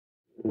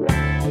Hey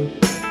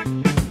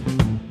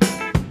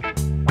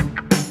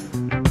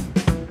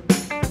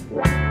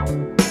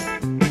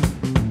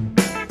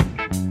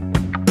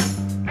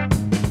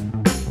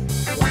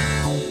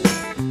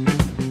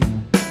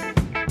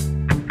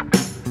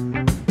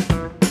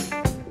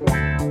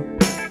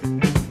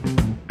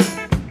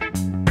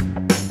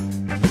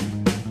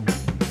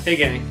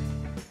gang,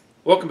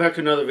 welcome back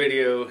to another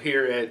video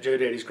here at Joe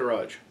Daddy's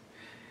Garage.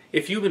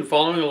 If you've been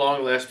following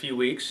along the last few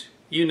weeks,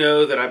 you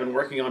know that I've been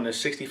working on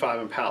this 65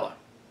 Impala.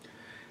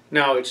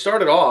 Now it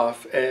started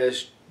off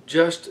as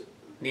just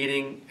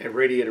needing a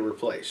radiator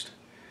replaced,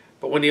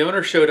 but when the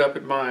owner showed up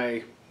at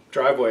my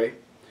driveway,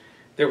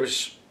 there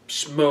was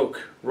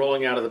smoke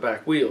rolling out of the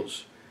back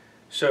wheels.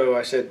 So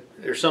I said,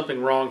 there's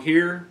something wrong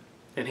here,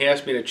 and he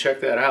asked me to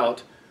check that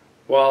out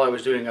while I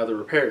was doing other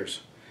repairs.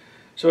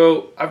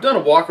 So I've done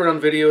a walk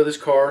around video of this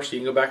car, so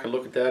you can go back and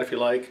look at that if you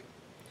like.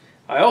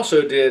 I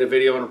also did a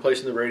video on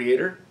replacing the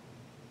radiator,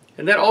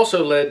 and that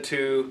also led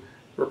to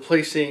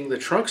replacing the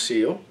trunk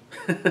seal,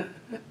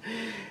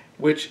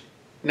 which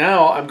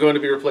now I'm going to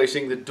be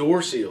replacing the door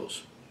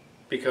seals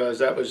because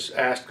that was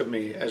asked of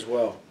me as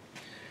well.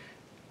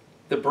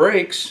 The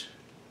brakes,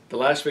 the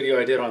last video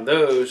I did on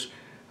those,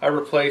 I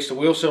replaced the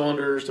wheel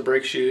cylinders, the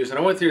brake shoes, and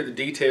I went through the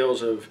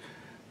details of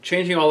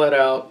changing all that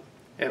out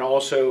and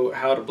also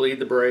how to bleed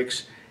the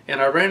brakes,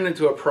 and I ran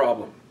into a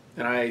problem,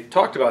 and I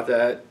talked about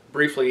that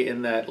briefly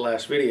in that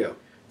last video.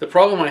 The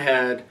problem I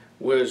had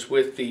was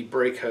with the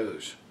brake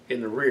hose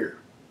in the rear,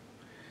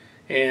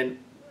 and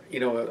you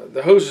know,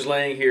 the hose is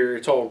laying here,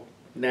 it's all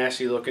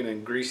nasty looking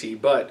and greasy,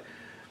 but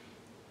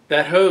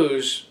that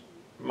hose,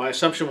 my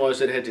assumption was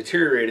that it had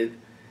deteriorated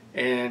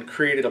and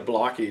created a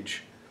blockage,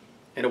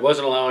 and it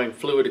wasn't allowing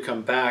fluid to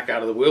come back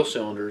out of the wheel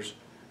cylinders.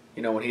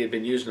 You know, when he had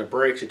been using the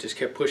brakes, it just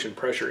kept pushing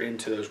pressure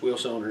into those wheel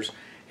cylinders,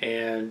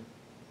 and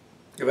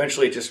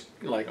eventually it just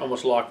like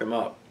almost locked them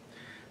up.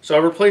 So I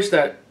replaced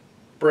that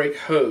brake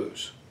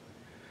hose.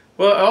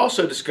 Well, I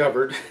also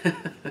discovered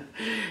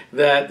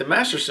that the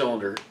master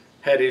cylinder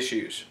had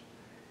issues,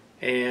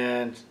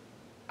 and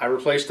I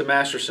replaced the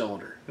master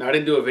cylinder. Now I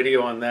didn't do a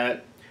video on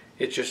that.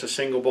 It's just a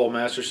single bolt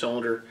master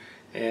cylinder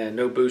and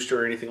no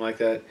booster or anything like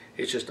that.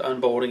 It's just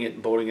unbolting it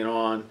and bolting it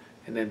on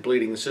and then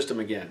bleeding the system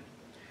again.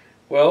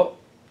 Well,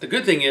 the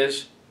good thing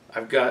is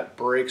I've got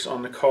brakes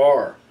on the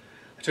car.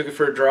 I took it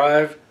for a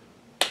drive,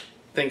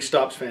 thing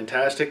stops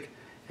fantastic,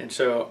 and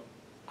so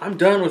I'm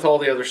done with all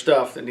the other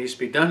stuff that needs to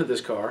be done to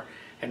this car,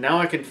 and now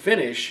I can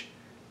finish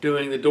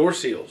doing the door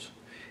seals.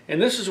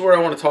 And this is where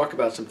I want to talk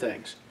about some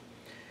things.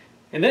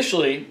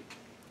 Initially,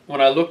 when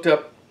I looked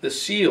up the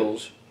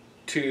seals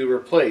to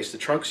replace the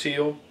trunk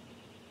seal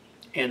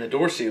and the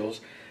door seals,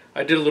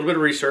 I did a little bit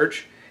of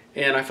research,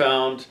 and I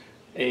found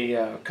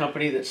a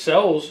company that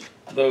sells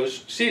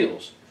those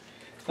seals.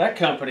 That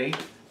company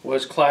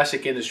was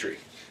Classic Industry,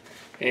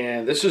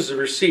 and this is a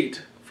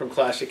receipt from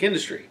Classic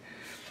Industry.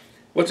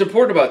 What's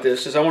important about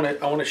this is I want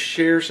to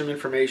share some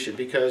information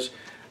because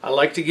I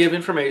like to give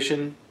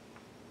information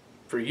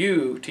for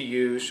you to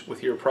use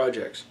with your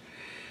projects.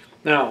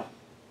 Now,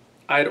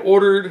 I had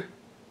ordered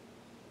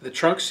the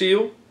trunk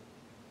seal,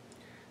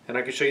 and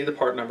I can show you the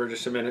part number in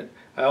just a minute.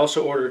 I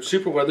also ordered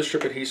super weather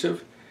strip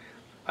adhesive.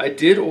 I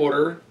did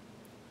order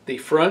the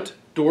front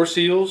door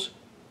seals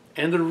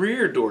and the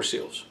rear door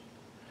seals.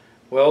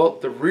 Well,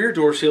 the rear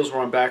door seals were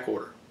on back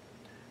order,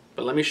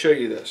 but let me show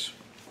you this.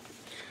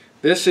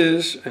 This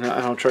is, and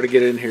I'll try to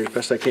get it in here as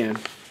best I can.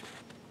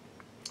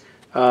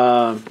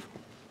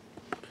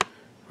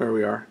 Where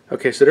we are.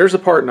 Okay, so there's the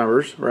part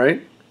numbers,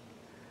 right?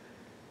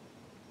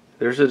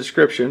 There's a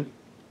description.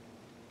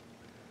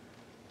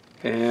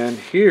 And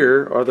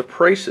here are the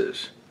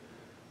prices.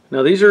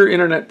 Now these are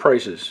internet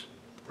prices,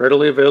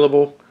 readily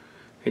available,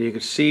 and you can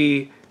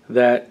see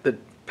that the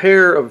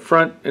pair of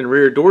front and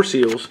rear door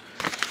seals,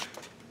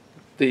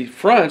 the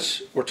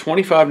fronts were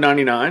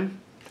 $25.99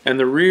 and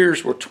the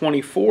rears were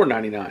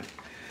 $24.99.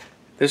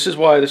 This is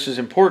why this is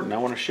important. I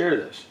want to share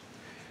this.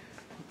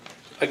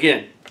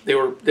 Again, they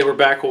were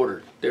back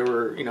ordered. They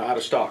were, you know, out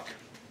of stock.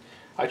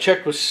 I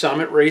checked with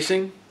Summit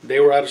Racing. They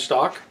were out of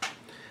stock.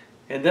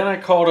 And then I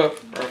called up,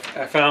 or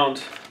I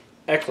found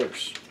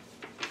Eckler's,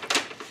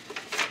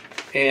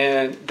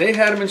 and they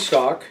had them in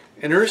stock.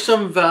 And there is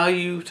some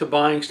value to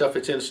buying stuff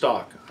that's in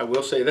stock. I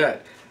will say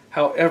that.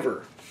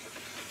 However,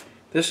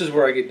 this is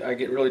where I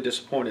get really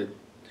disappointed,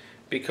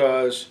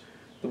 because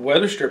the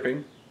weather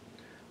stripping,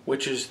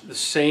 which is the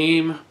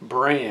same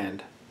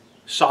brand,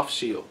 soft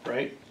seal,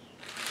 right?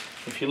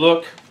 If you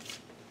look,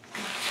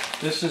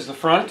 this is the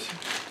front.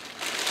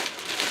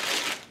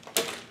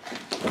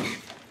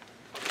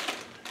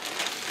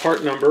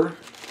 Part number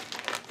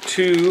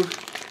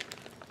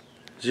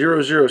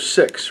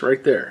 2006,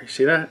 right there. You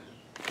see that?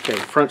 Okay,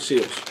 front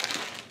seals,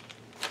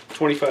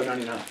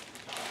 $25.99.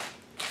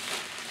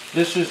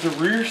 This is the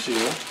rear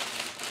seal.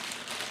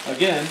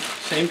 Again,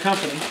 same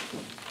company,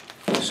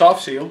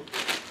 soft seal.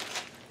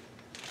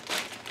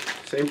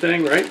 Same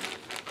thing, right?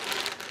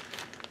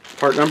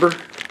 Part number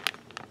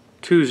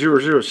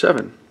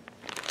 2007.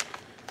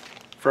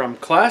 From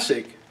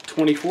Classic,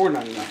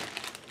 $24.99.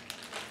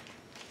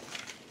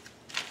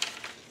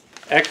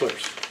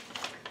 Eckler's.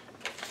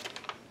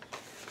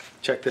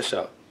 Check this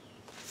out.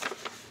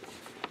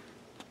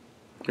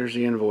 There's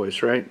the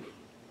invoice, right?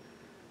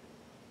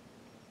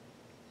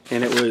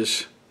 And it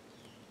was,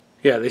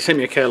 yeah, they sent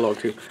me a catalog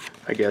too,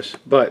 I guess.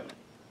 But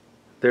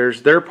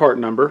there's their part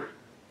number.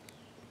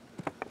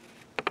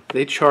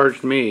 They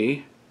charged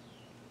me,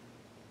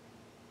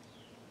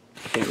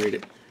 I can't read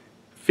it,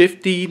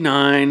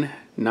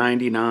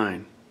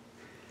 $59.99.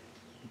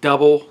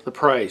 Double the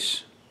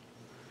price.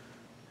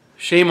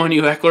 Shame on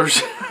you,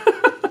 Eckler's.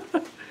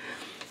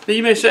 Then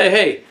you may say,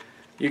 hey,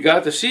 you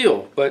got the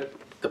seal, but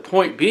the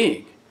point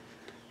being,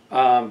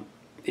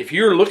 if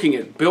you're looking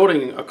at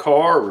building a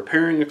car, or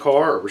repairing a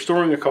car, or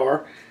restoring a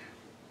car,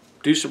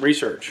 do some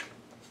research.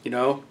 You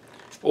know,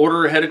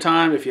 order ahead of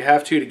time if you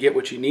have to get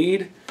what you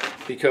need,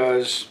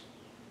 because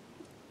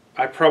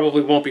I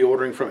probably won't be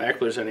ordering from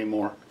Eckler's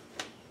anymore.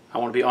 I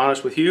want to be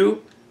honest with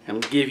you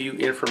and give you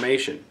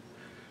information.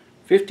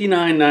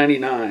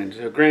 $59.99 is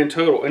a grand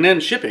total, and then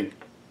shipping,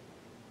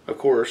 of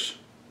course,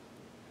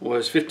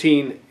 was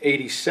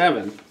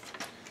 $15.87.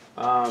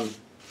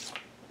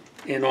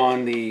 And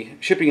on the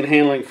shipping and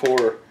handling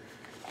for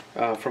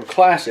from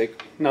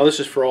Classic, now this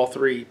is for all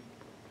three,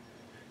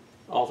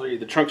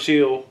 the trunk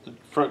seal, the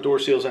front door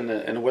seals, and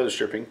the weather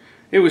stripping,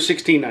 it was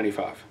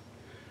 $16.95.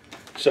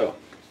 So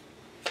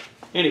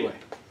anyway,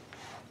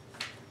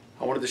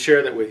 I wanted to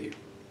share that with you.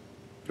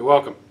 You're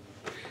welcome.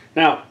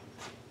 Now,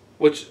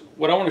 what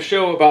I want to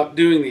show about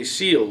doing these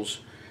seals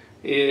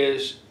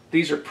is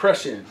these are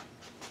press-in.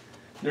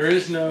 There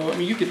is no, I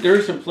mean, there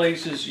are some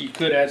places you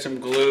could add some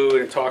glue, and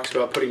it talks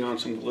about putting on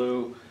some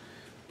glue,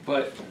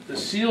 but the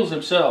seals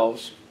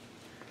themselves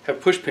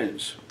have push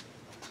pins.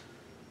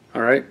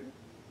 All right,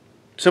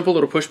 simple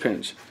little push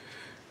pins.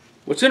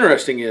 What's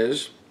interesting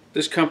is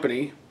this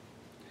company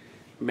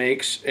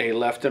makes a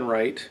left and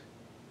right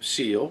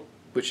seal,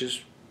 which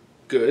is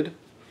good.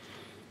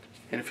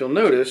 And if you'll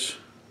notice,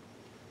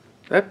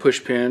 that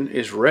push pin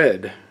is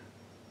red.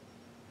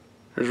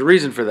 There's a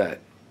reason for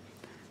that.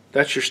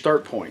 That's your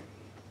start point.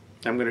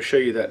 I'm going to show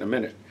you that in a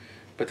minute.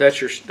 But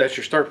that's your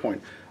start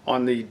point.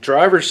 On the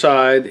driver's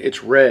side,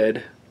 it's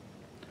red.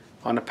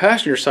 On the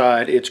passenger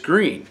side, it's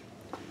green,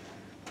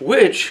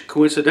 which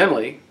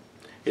coincidentally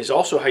is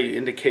also how you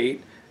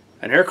indicate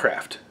an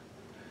aircraft.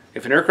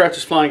 If an aircraft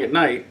is flying at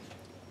night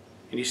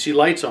and you see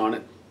lights on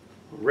it,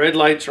 red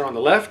lights are on the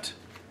left,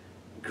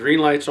 green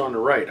lights on the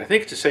right. I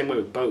think it's the same way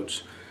with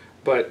boats.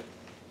 But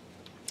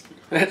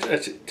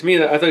that's to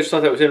me, I just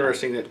thought that was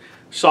interesting that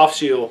Soft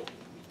Seal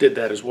did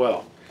that as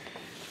well.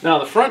 Now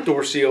the front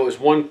door seal is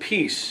one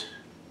piece,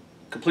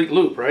 complete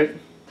loop, right?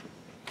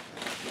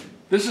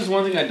 This is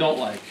one thing I don't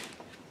like,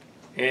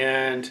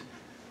 and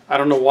I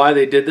don't know why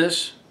they did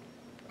this.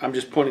 I'm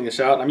just pointing this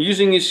out. I'm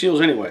using these seals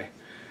anyway.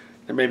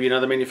 There may be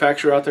another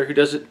manufacturer out there who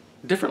does it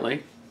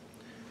differently.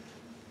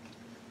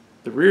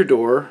 The rear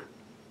door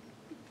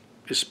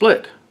is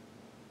split.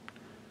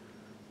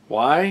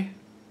 Why?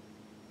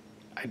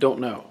 I don't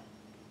know.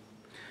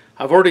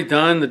 I've already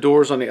done the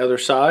doors on the other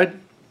side,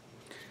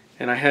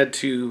 and I had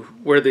to,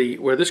 where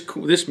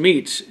this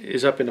meets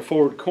is up in the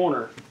forward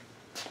corner,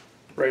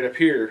 right up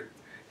here,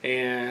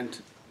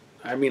 and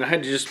I mean I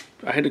had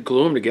to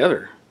glue them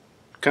together,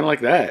 kind of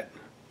like that.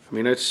 I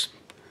mean I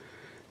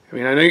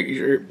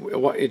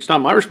know it's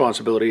not my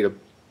responsibility to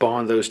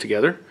bond those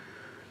together.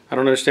 I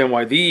don't understand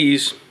why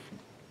these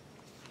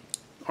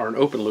are an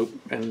open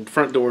loop and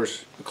front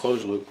doors a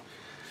closed loop.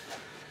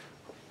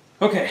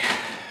 Okay,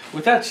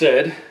 with that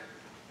said,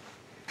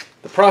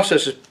 the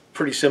process is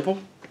pretty simple.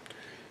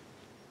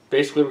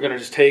 Basically, we're going to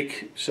just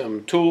take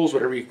some tools,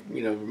 whatever you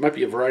know, there might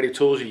be a variety of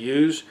tools you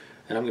use,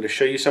 and I'm going to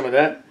show you some of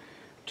that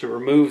to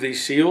remove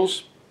these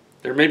seals.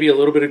 There may be a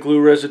little bit of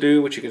glue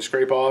residue which you can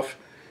scrape off.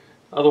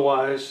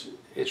 Otherwise,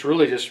 it's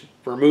really just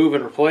remove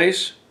and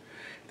replace.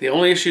 The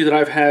only issue that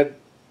I've had,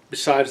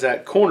 besides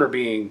that corner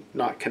being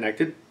not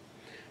connected,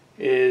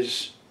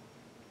 is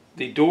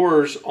the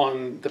doors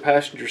on the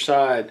passenger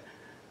side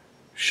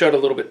shut a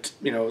little bit,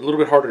 you know, a little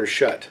bit harder to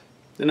shut.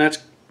 And that's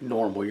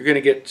normal. You're going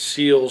to get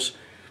seals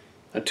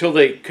until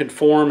they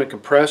conform and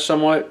compress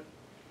somewhat.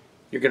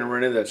 You're going to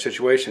run into that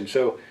situation.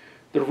 So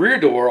the rear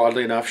door,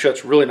 oddly enough,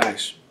 shuts really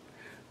nice,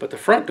 but the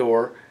front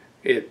door,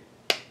 it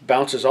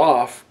bounces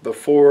off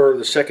before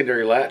the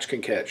secondary latch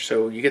can catch.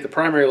 So you get the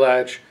primary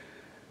latch,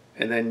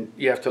 and then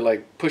you have to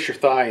like push your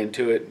thigh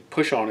into it,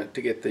 push on it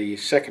to get the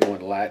second one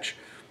to latch.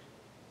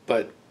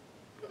 But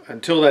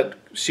until that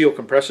seal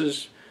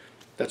compresses,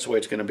 that's the way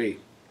it's going to be.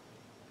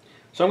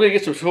 So I'm going to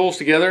get some tools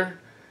together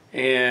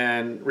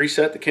and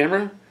reset the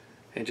camera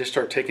and just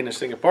start taking this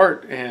thing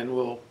apart, and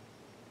we'll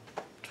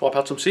swap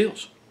out some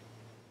seals.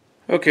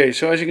 Okay,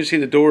 so as you can see,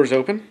 the door is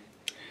open,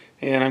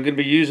 and I'm going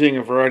to be using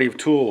a variety of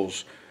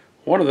tools.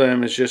 One of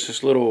them is just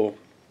this little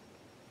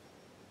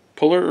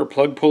puller or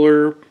plug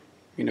puller,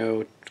 you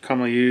know,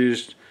 commonly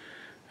used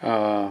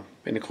in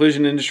the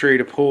collision industry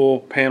to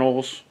pull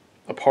panels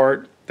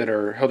apart that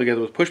are held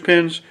together with push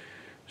pins.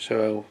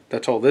 So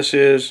that's all this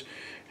is.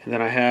 And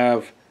then I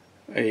have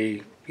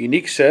a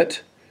unique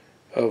set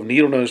of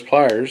needle nose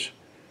pliers.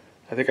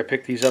 I think I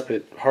picked these up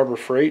at Harbor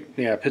Freight.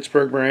 Yeah,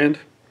 Pittsburgh brand.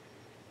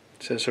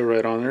 It says so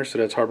right on there, so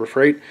that's Harbor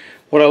Freight.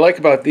 What I like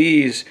about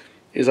these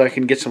is I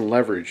can get some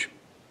leverage.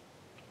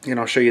 And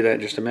I'll show you that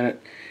in just a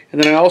minute.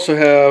 And then I also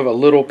have a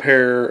little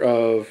pair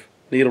of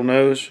needle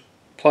nose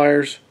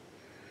pliers.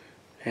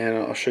 And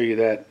I'll show you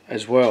that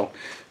as well.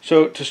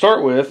 So to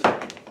start with,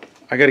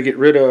 I got to get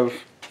rid of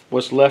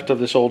what's left of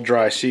this old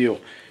dry seal.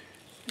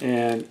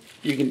 And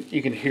you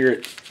can hear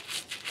it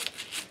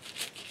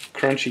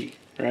crunchy,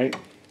 right?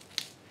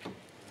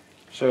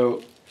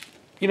 So,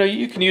 you know,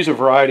 you can use a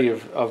variety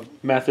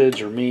of methods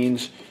or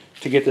means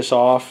to get this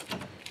off,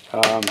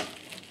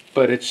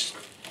 but it's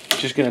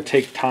just going to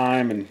take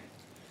time and,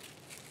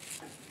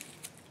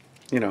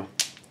 you know,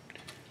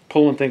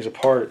 pulling things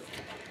apart.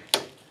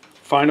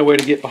 Find a way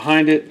to get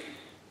behind it,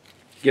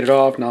 get it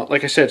off. Now,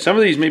 like I said, some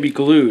of these may be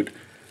glued,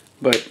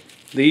 but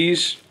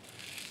these,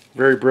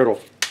 very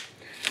brittle.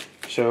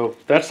 So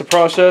that's the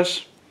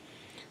process.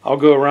 I'll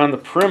go around the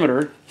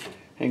perimeter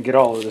and get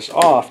all of this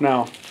off.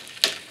 Now,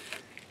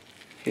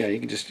 yeah, you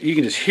can just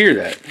hear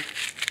that.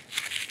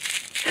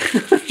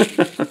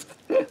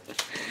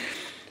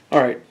 All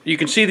right, you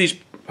can see these.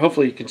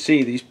 Hopefully, you can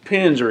see these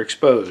pins are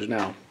exposed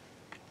now.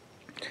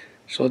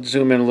 So let's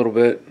zoom in a little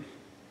bit,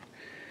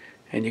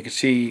 and you can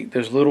see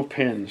there's little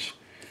pins.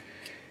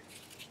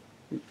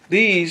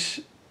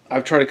 These,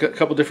 I've tried a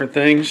couple different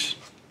things.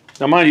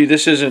 Now, mind you,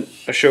 this isn't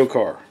a show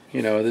car.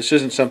 You know, this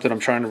isn't something I'm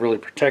trying to really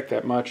protect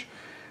that much.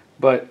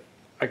 But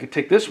I could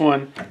take this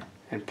one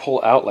and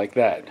pull out like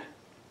that.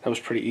 That was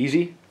pretty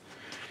easy.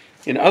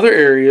 In other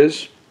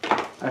areas,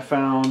 I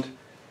found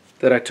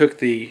that I took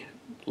the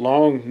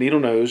long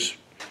needle nose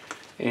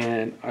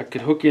and I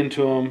could hook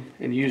into them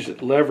and use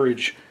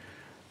leverage.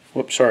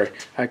 Whoops, sorry.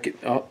 I could.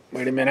 Oh,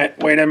 wait a minute.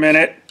 Wait a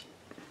minute.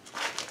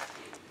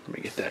 Let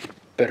me get that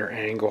better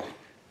angle.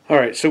 All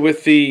right. So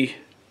with the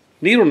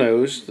needle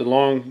nose, the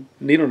long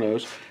needle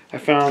nose, I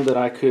found that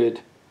I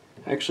could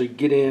actually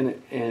get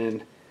in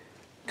and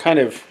kind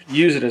of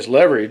use it as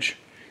leverage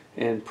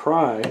and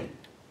pry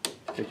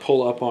and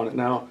pull up on it.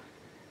 Now,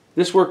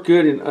 this worked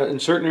good in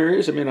certain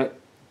areas. It may not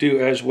do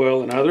as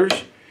well in others.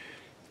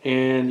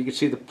 And you can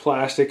see the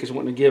plastic is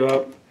wanting to give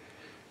up,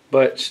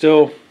 but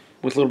still,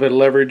 with a little bit of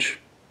leverage,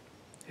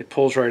 it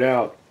pulls right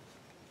out.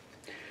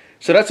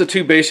 So that's the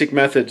two basic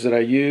methods that I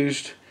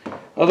used.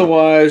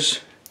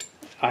 Otherwise,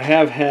 I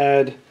have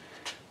had,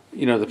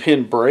 you know, the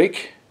pin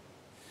break.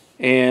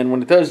 And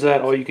when it does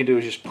that, all you can do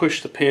is just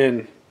push the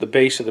pin, the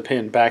base of the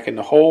pin, back in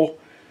the hole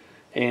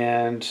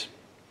and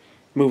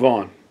move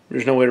on.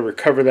 There's no way to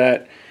recover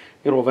that.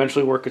 It'll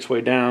eventually work its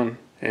way down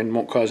and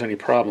won't cause any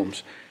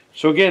problems.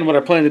 So again, what I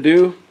plan to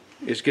do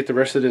is get the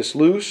rest of this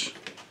loose,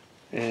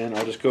 and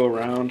I'll just go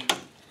around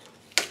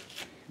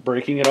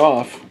breaking it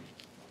off.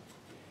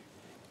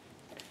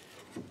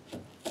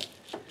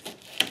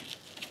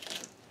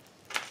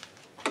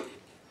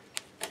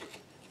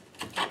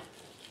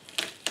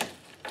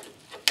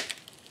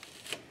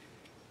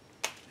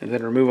 And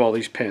then remove all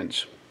these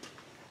pins.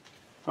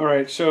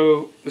 Alright,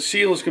 so the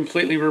seal is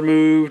completely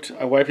removed.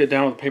 I wiped it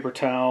down with a paper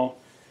towel.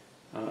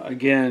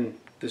 Again,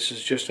 this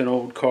is just an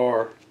old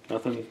car,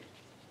 nothing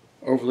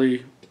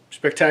overly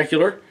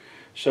spectacular.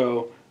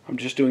 So I'm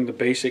just doing the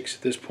basics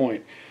at this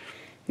point.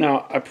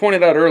 Now, I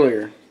pointed out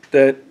earlier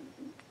that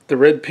the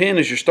red pin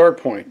is your start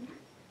point.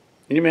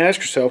 And you may ask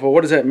yourself, well,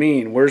 what does that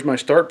mean? Where's my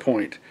start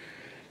point?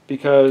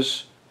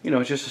 Because, you know,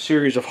 it's just a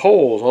series of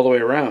holes all the way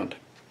around.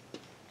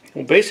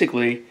 Well,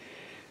 basically,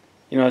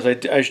 you know, as I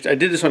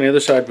did this on the other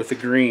side with the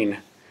green.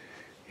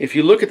 If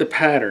you look at the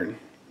pattern,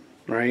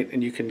 right,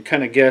 and you can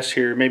kind of guess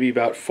here, maybe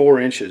about 4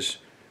 inches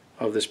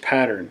of this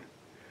pattern.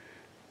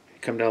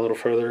 Come down a little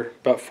further,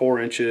 about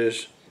 4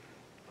 inches,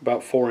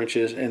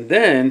 and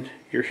then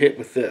you're hit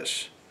with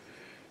this.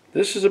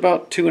 This is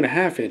about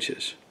 2.5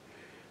 inches.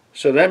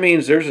 So that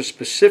means there's a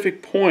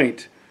specific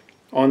point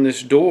on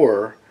this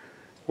door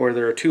where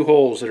there are 2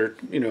 holes that are,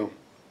 you know,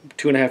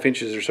 2.5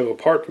 inches or so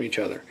apart from each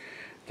other.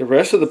 The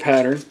rest of the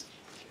pattern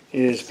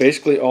is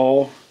basically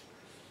all,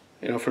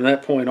 you know, from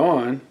that point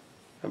on,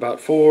 about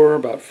 4,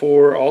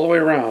 all the way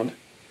around.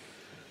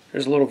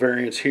 There's a little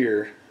variance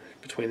here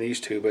between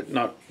these two, but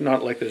not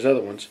like those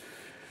other ones.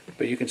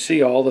 But you can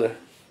see all the, and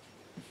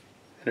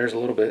there's a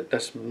little bit,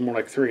 that's more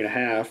like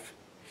 3.5.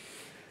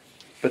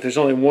 But there's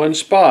only one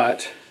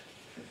spot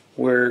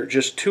where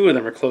just 2 of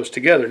them are close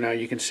together. Now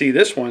you can see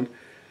this one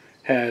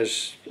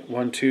has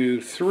 1,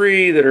 2,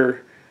 3 that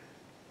are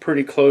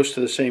pretty close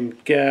to the same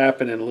gap,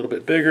 and then a little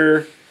bit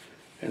bigger.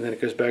 And then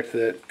it goes back to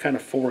that kind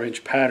of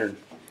 4-inch pattern.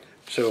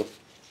 So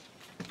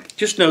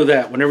just know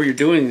that whenever you're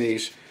doing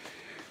these,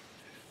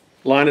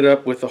 line it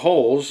up with the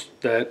holes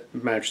that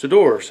match the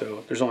door.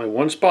 So there's only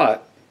one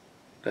spot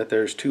that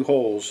there's 2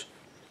 holes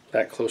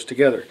that close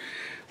together.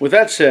 With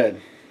that said,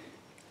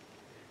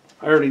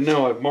 I already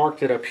know I've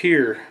marked it up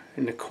here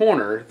in the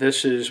corner.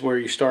 This is where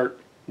you start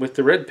with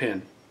the red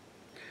pin.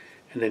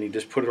 And then you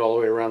just put it all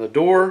the way around the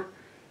door,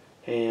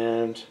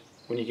 and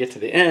when you get to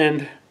the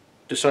end,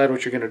 decide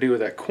what you're going to do with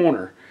that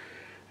corner.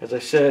 As I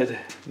said,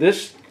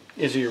 this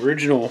is the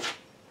original,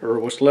 or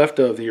what's left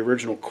of the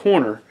original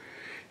corner,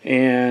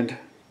 and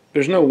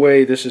there's no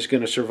way this is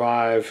going to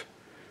survive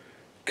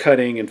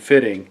cutting and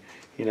fitting.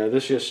 You know,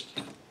 this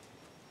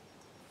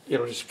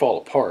it'll just fall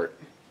apart.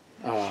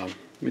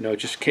 You know,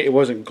 it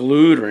wasn't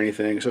glued or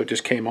anything, so it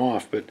just came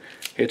off, but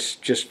it's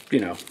just,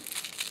 you know,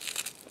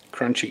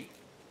 crunchy.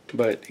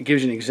 But it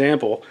gives you an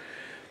example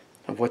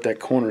of what that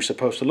corner is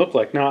supposed to look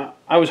like. Now,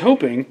 I was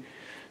hoping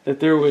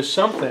that there was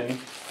something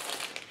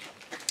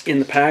in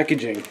the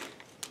packaging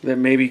that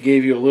maybe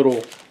gave you a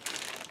little,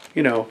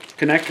 you know,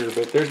 connector,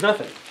 but there's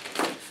nothing.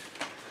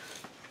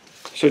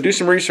 So do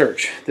some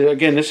research.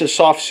 Again, this is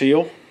soft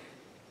seal,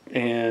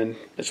 and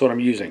that's what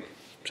I'm using.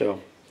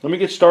 So let me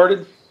get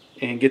started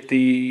and get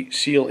the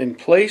seal in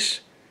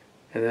place,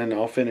 and then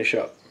I'll finish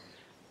up.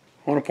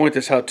 I want to point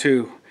this out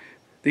too.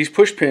 These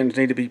push pins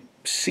need to be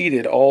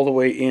seated all the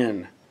way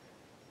in.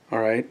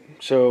 Alright,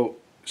 so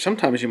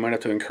sometimes you might have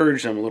to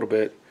encourage them a little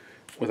bit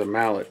with a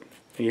mallet.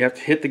 And you have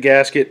to hit the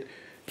gasket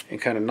and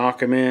kind of knock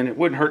them in. It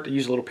wouldn't hurt to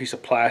use a little piece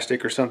of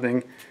plastic or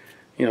something,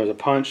 you know, as a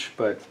punch,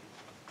 but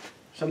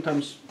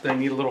sometimes they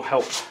need a little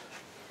help.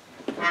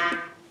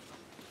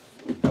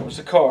 That was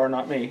the car,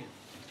 not me.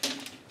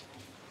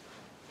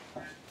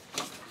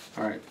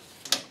 Alright,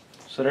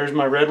 so there's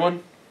my red one. I'm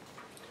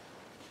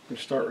going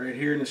to start right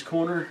here in this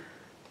corner.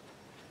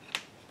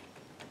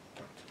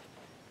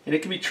 And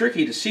it can be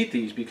tricky to seat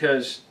these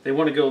because they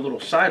want to go a little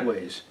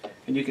sideways,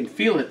 and you can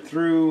feel it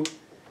through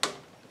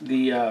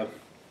the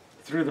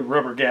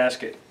rubber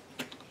gasket.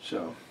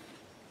 So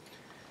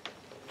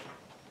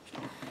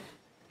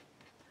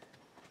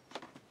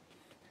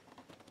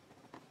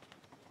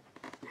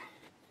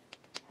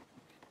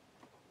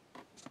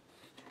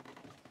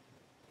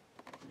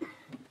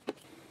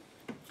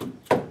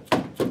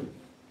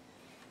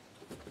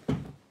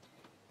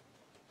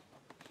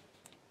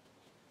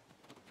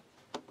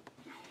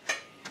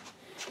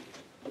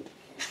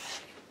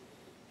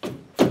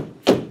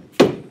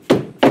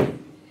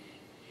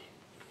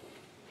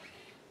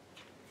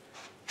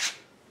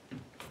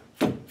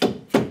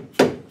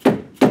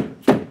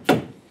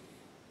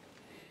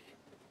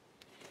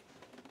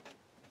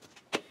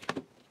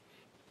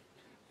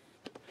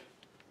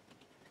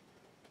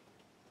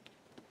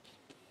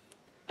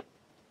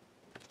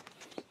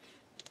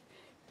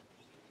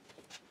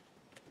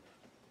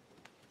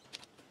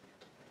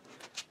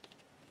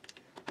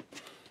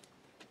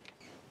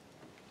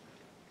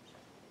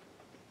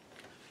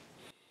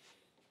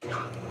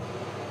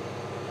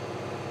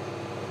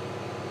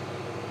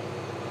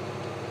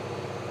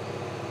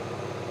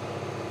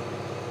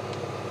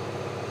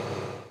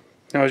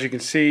now, as you can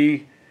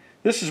see,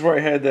 this is where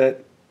I had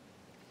that,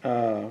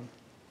 I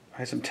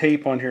had some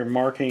tape on here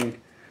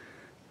marking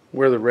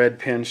where the red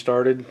pin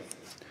started.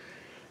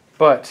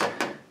 But,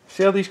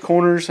 see how these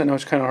corners, I know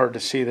it's kind of hard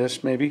to see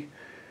this maybe.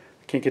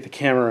 I can't get the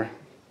camera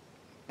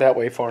that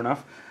way far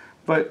enough.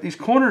 But these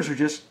corners are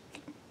just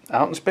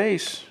out in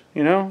space,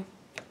 you know?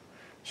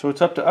 So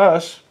it's up to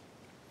us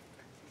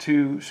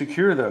to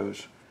secure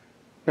those.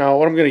 Now,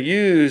 what I'm going to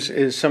use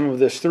is some of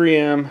this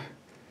 3M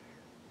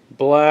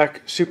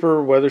black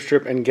super weather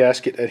strip and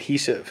gasket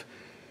adhesive.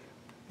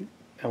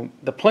 And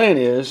the plan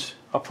is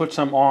I'll put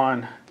some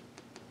on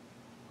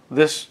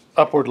this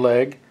upward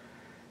leg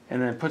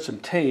and then put some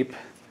tape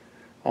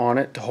on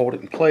it to hold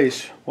it in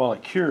place while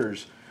it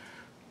cures,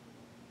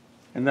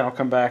 and then I'll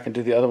come back and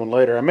do the other one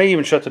later. I may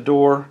even shut the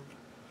door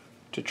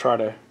to try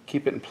to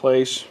keep it in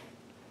place,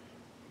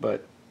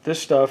 but this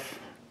stuff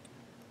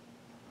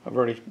I've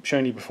already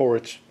shown you before,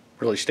 it's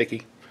really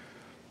sticky.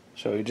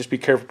 So you just be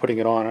careful putting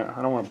it on.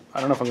 I don't know if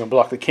I'm going to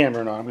block the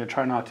camera or not. I'm going to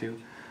try not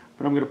to.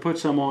 But I'm going to put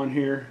some on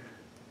here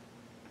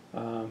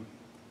and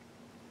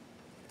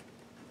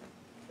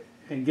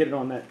get it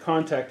on that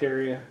contact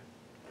area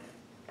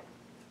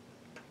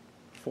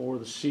for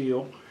the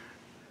seal.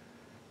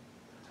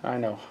 I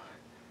know.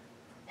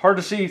 Hard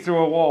to see through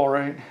a wall,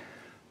 right?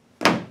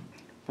 But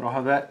I'll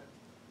have that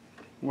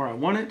where I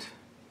want it.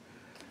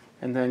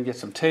 And then get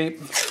some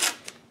tape.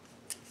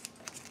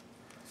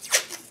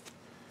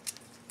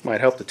 Might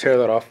help to tear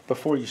that off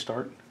before you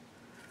start,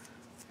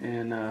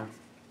 and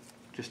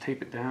just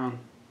tape it down.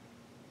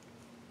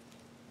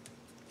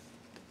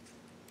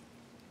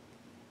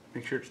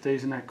 Make sure it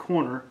stays in that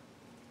corner.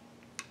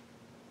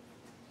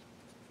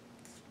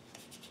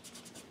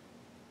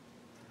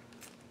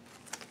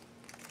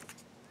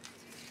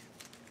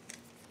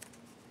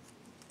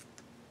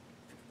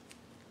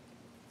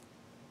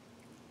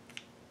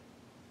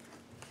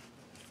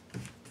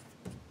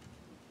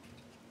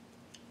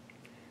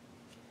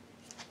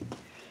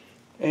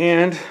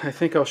 And I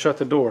think I'll shut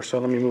the door, so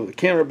let me move the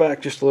camera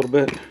back just a little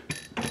bit.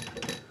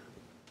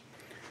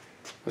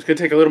 It's going to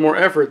take a little more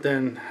effort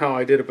than how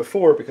I did it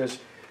before, because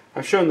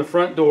I've shown the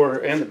front door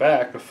and the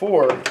back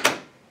before.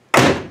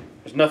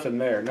 There's nothing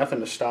there, nothing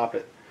to stop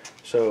it.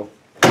 So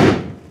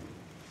I'm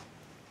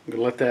going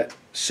to let that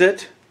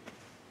sit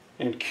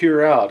and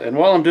cure out. And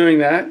while I'm doing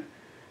that,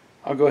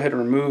 I'll go ahead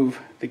and remove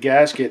the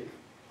gasket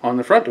on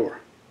the front door.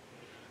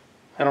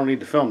 I don't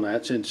need to film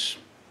that since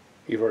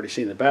you've already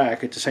seen the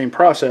back. It's the same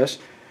process.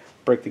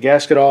 Break the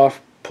gasket off,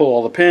 pull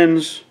all the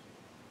pins,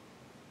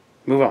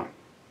 move on.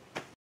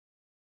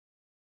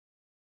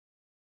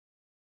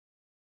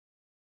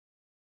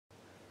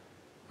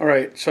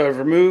 Alright, so I've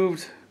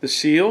removed the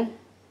seal,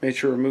 made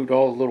sure I removed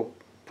all the little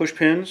push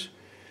pins,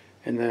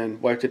 and then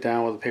wiped it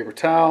down with a paper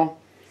towel.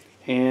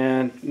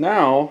 And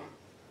now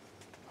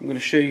I'm going to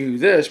show you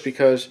this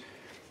because,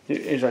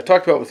 as I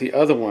talked about with the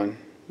other one,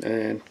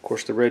 and of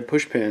course the red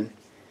push pin,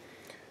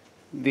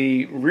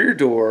 the rear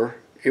door,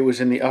 it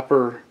was in the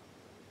upper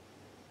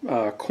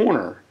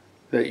corner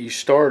that you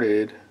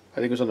started. I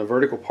think it was on the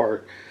vertical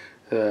part.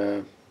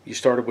 You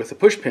started with the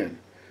push pin.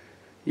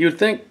 You would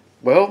think,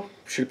 well,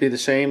 should it be the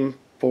same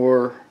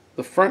for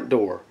the front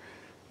door?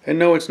 And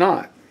no, it's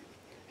not.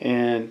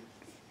 And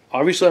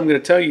obviously I'm going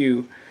to tell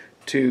you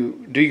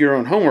to do your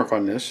own homework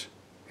on this,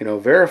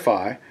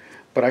 verify,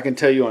 but I can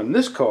tell you on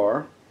this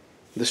car,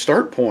 the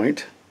start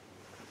point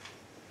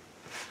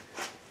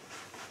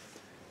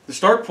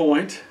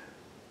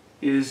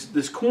is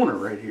this corner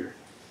right here.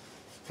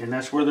 And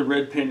that's where the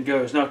red pin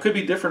goes. Now it could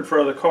be different for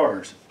other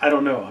cars. I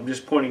don't know. I'm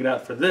just pointing it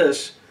out for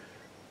this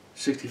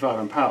 65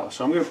 Impala.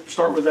 So I'm going to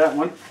start with that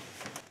one.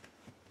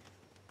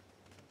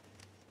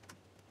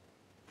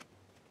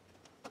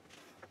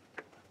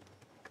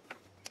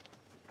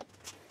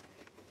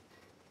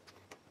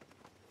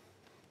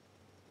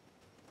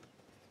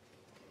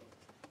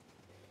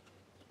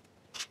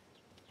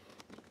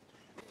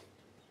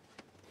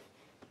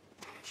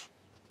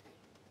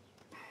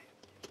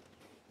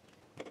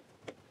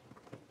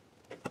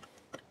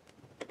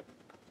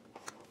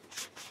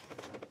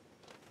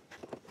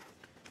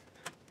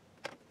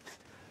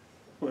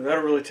 Well,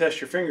 that'll really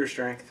test your finger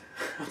strength.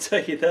 I'll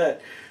tell you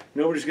that.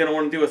 Nobody's going to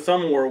want to do a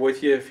thumb war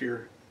with you if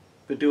you've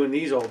been doing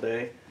these all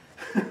day.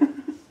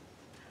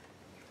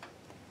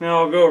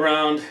 Now I'll go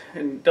around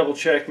and double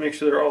check, make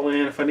sure they're all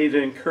in. If I need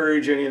to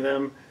encourage any of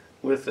them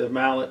with a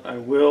mallet, I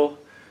will.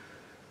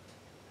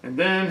 And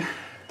then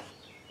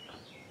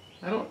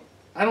I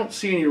don't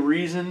see any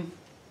reason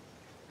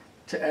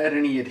to add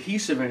any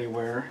adhesive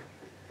anywhere.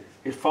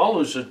 It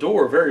follows the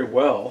door very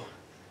well,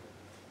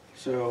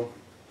 so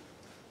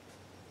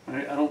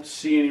I don't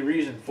see any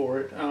reason for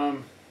it.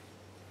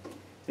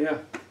 Yeah,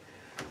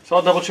 so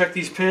I'll double check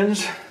these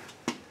pins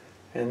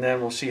and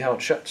then we'll see how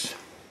it shuts.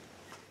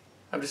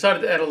 I've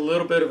decided to add a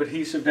little bit of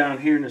adhesive down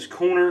here in this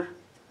corner.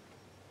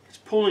 It's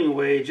pulling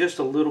away just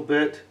a little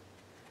bit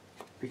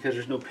because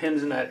there's no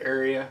pins in that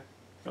area.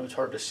 I know it's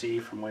hard to see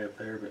from way up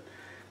there, but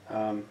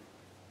I'm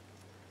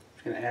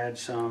just going to add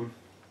some.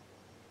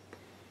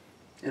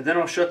 And then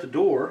I'll shut the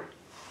door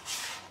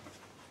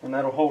and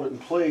that'll hold it in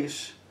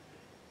place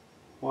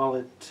while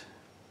it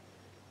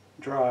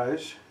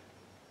dries.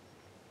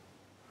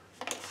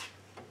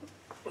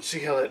 Let's see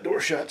how that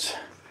door shuts.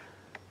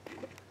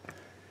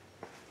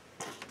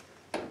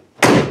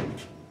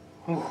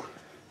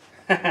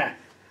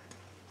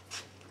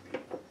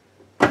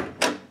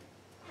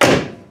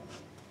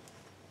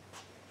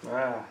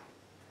 Wow,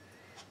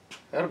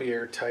 that'll be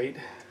airtight.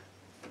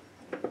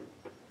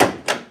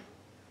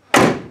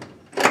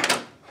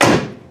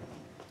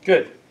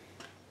 Good.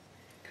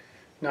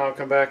 Now I'll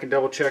come back and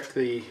double check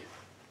the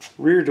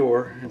rear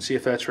door and see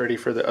if that's ready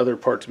for the other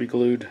part to be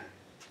glued.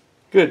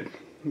 Good.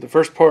 The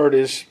first part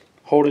is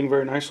holding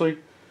very nicely.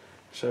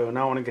 So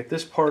now I want to get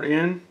this part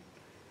in,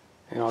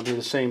 and I'll do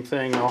the same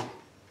thing. I'll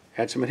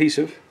add some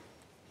adhesive.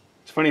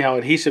 It's funny how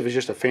adhesive is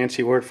just a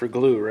fancy word for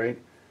glue, right?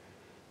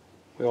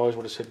 We always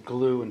would have said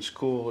glue in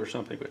school or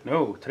something, but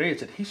no, today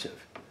it's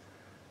adhesive.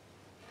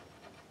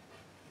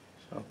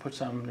 So I'll put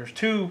some, there's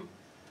two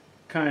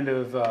kind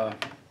of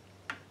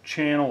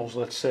channels,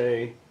 let's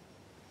say,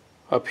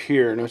 up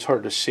here. I know it's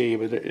hard to see,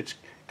 but it's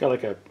got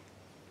like a,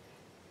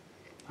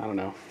 I don't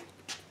know,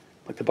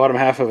 like the bottom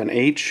half of an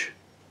H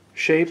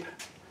shape.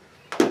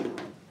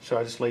 So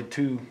I just laid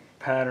two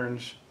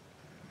patterns,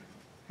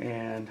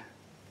 and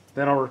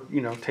then I'll,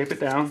 tape it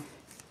down.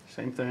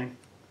 Same thing.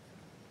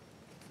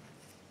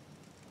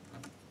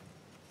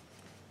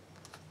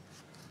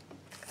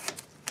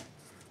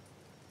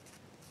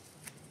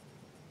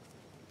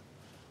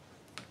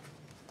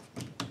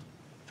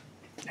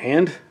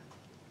 And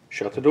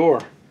shut the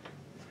door.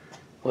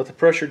 Let the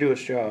pressure do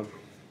its job.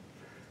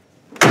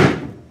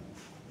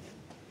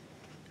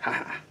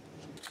 Ha.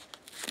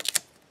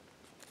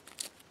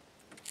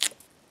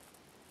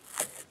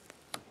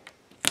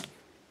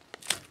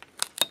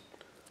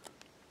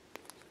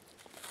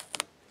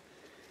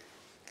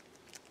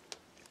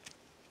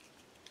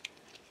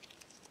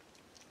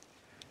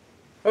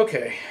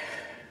 Okay,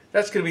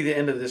 that's going to be the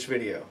end of this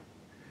video.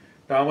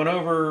 Now I went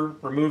over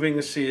removing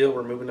the seal,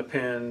 removing the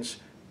pins,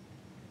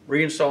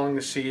 reinstalling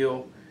the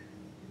seal,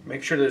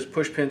 make sure those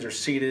push pins are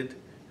seated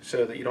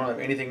so that you don't have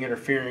anything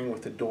interfering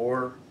with the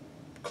door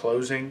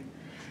closing.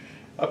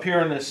 Up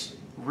here on this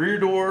rear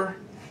door,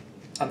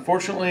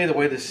 unfortunately the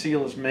way the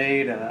seal is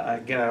made, and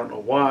again I don't know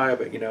why,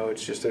 but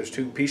it's just those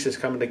two pieces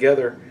coming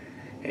together,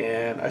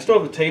 and I still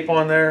have the tape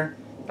on there.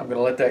 I'm going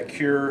to let that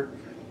cure,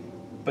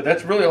 but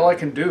that's really all I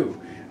can do.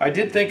 I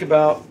did think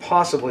about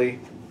possibly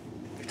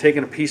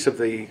taking a piece of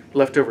the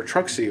leftover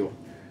trunk seal.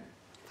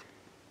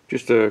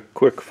 Just a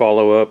quick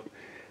follow-up.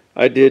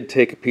 I did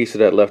take a piece of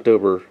that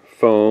leftover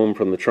foam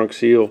from the trunk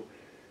seal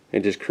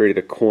and just created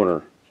a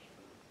corner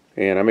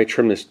and I may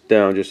trim this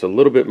down just a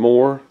little bit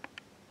more.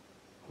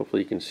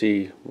 Hopefully you can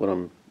see what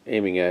I'm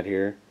aiming at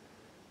here,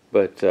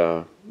 but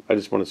I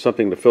just wanted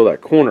something to fill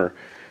that corner.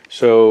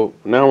 So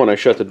now when I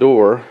shut the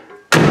door,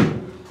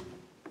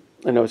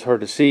 I know it's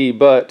hard to see,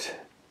 but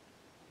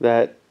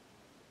that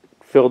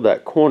filled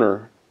that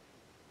corner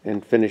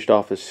and finished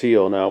off the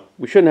seal. Now,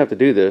 we shouldn't have to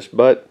do this,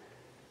 but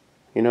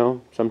you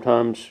know,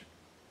 sometimes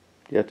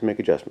you have to make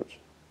adjustments.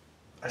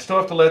 I still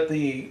have to let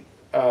the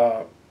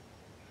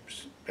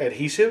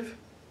adhesive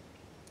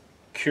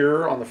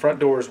cure on the front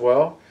door as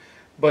well,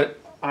 but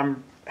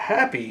I'm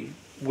happy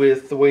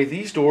with the way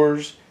these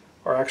doors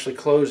are actually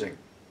closing.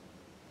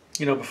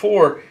 You know,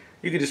 before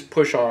you could just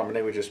push on them and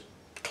they would just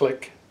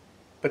click,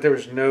 but there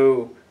was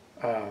no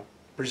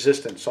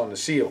resistance on the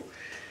seal.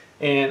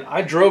 And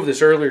I drove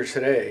this earlier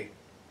today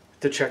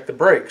to check the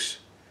brakes,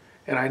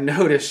 and I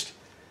noticed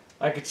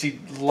I could see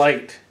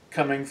light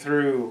coming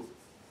through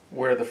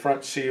where the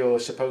front seal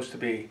is supposed to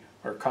be,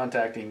 or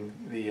contacting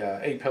the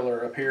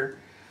A-pillar up here.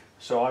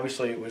 So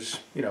obviously it was,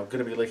 you know,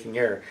 going to be leaking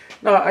air.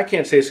 Now, I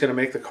can't say it's going to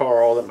make the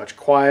car all that much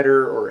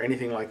quieter or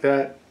anything like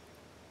that,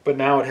 but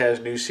now it has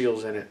new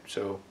seals in it,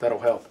 so that'll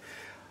help.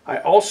 I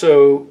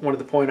also wanted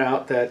to point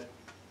out that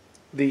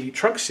the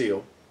trunk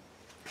seal,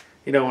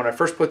 you know, when I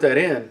first put that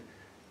in,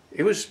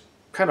 it was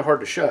kind of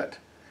hard to shut.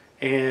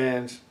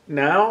 And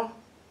now,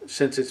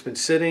 since it's been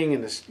sitting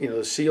and this, you know,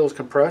 the seal is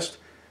compressed,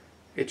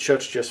 it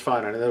shuts just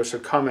fine. I know there were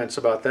some comments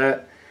about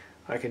that.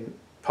 I can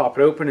pop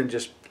it open and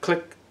just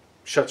click,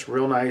 shuts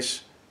real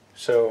nice,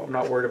 so I'm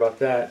not worried about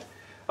that.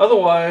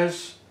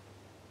 Otherwise,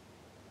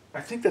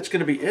 I think that's going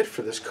to be it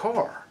for this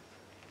car.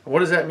 What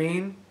does that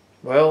mean?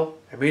 Well,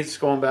 it means it's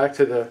going back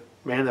to the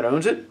man that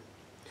owns it,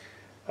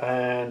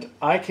 and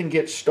I can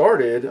get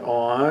started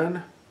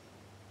on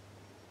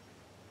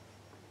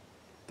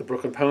the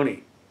Brooklyn Pony.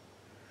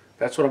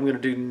 That's what I'm going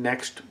to do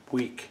next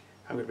week.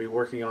 I'm going to be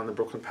working on the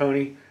Brooklyn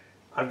Pony.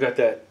 I've got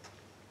that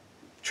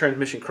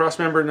transmission cross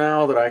member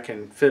now that I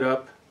can fit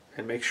up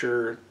and make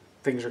sure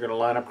things are going to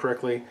line up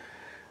correctly.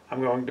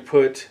 I'm going to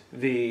put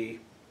the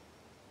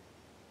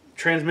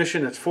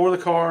transmission that's for the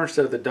car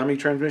instead of the dummy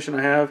transmission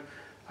I have.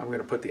 I'm going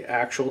to put the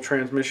actual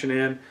transmission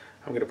in.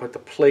 I'm going to put the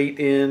plate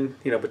in,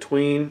 you know,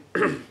 between,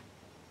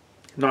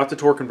 not the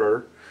torque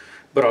converter,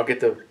 but I'll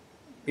get the,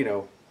 you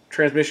know,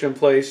 transmission in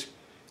place,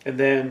 and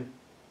then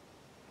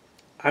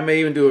I may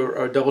even do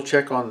a double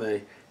check on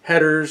the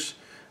headers,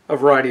 a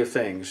variety of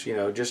things, you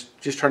know, just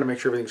trying to make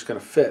sure everything's going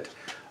to fit.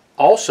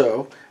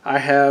 Also, I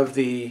have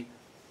the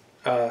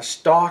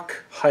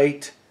stock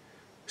height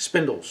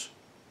spindles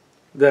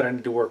that I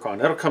need to work on.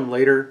 That'll come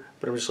later,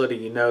 but I'm just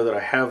letting you know that I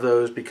have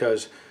those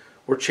because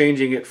we're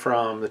changing it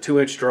from the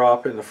 2-inch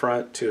drop in the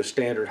front to a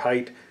standard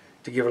height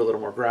to give it a little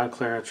more ground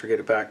clearance or get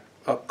it back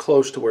up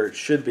close to where it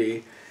should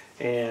be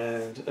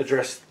and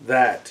address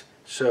that.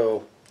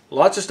 So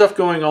lots of stuff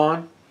going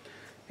on,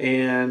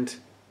 and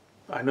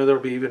I know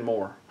there'll be even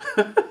more.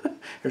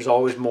 There's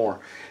always more.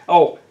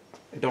 Oh,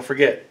 and don't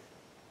forget,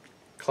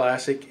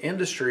 Classic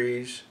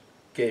Industries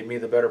gave me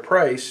the better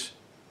price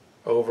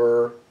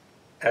over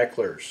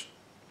Eckler's.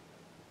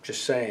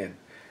 Just saying.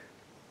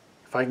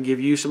 If I can give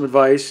you some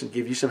advice and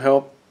give you some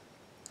help,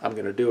 I'm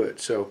going to do it.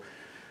 So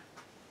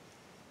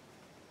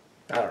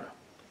I don't know.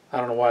 I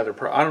don't know why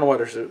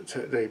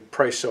they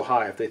price so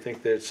high if they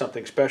think that it's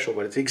something special,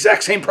 but it's the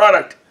exact same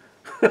product.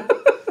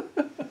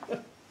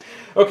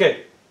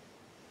 Okay,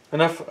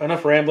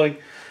 enough rambling.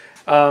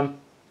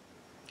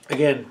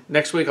 Again,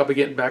 next week I'll be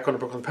getting back on the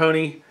Brooklyn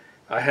Pony.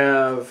 I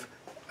have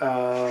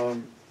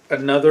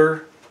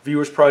another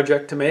viewers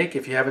project to make.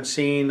 If you haven't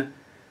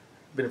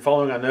been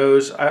following on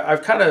those,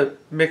 I've kind of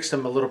mixed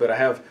them a little bit. I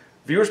have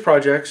viewers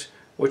projects,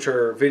 which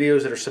are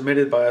videos that are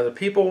submitted by other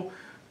people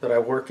that I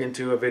work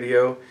into a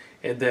video,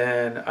 and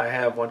then I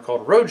have one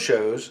called road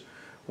shows,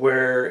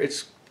 where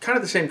it's kind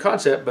of the same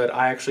concept, but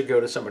I actually go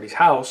to somebody's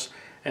house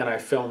and I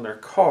film their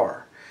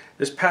car.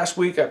 This past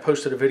week I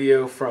posted a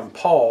video from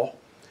Paul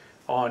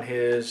on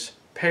his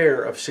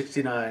pair of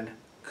 69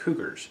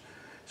 Cougars.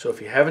 So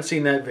if you haven't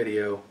seen that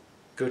video,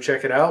 go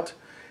check it out.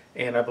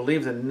 And I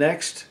believe the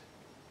next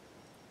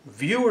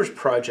viewers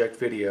project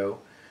video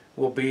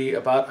will be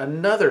about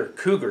another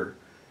Cougar,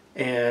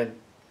 and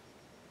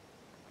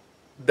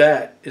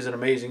that is an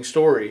amazing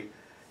story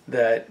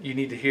that you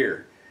need to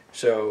hear.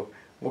 So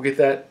we'll get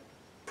that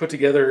put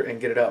together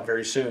and get it out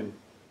very soon.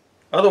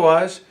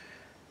 Otherwise,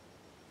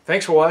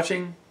 thanks for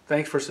watching.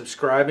 Thanks for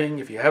subscribing.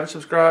 If you haven't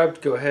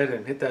subscribed, go ahead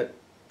and hit that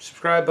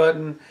subscribe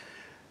button.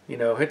 You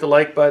know, hit the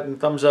like button,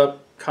 thumbs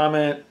up,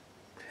 comment,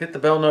 hit the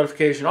bell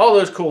notification, all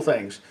those cool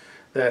things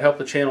that help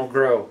the channel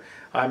grow.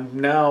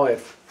 I'm now at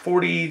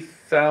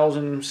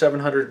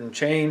 40,700 and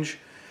change,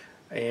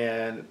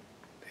 and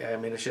I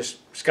mean, it's just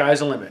sky's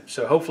the limit.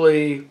 So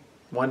hopefully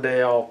one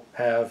day I'll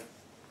have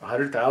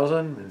 100,000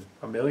 and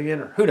a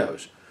million, or who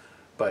knows.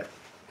 But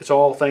it's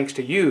all thanks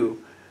to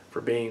you for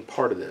being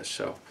part of this.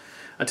 So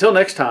until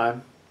next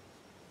time,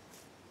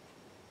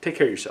 take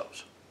care of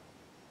yourselves.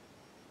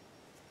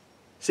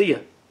 See ya.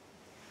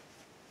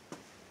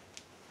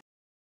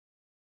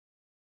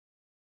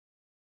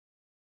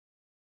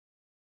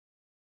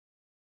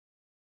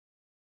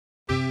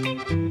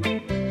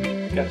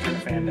 Gotta turn the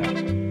fan down.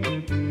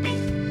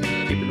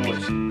 Keep the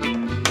noise.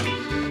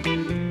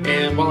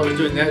 And while I was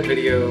doing that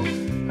video,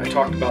 I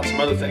talked about some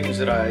other things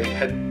that I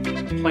had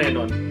planned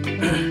on.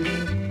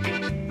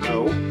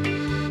 No.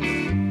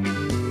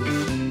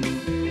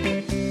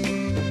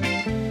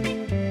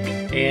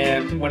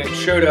 And when it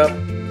showed up,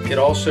 it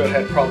also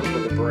had problems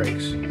with the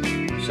brakes.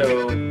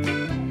 So I'm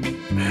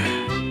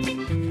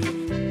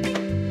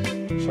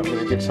going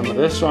to get some of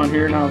this on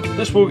here. Now,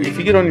 this will, if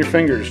you get on your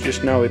fingers,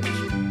 just know it's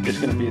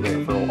going to be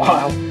there for a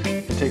while.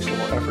 It takes a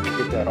little effort to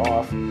get that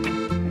off.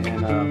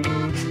 And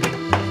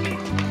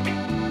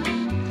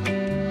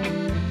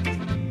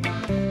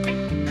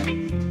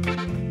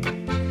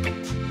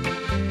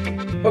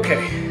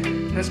okay,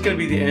 that's going to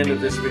be the end of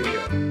this video.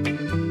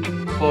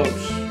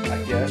 Close, I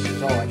guess,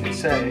 is all I can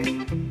say.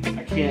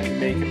 I can't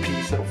make a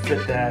piece that'll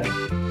fit that,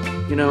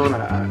 you know, and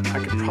I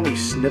could probably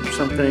snip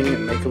something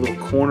and make a little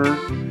corner,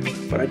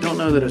 but I don't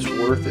know that it's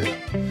worth it.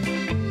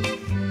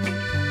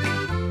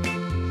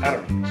 I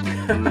don't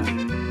know.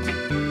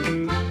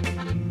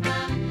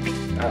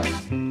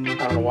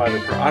 I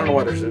don't know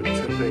why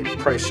they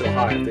price so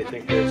high if they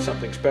think there's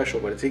something special,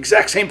 but it's the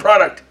exact same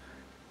product.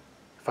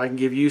 If I can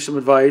give you some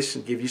advice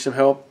and give you some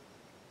help,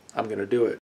 I'm going to do it.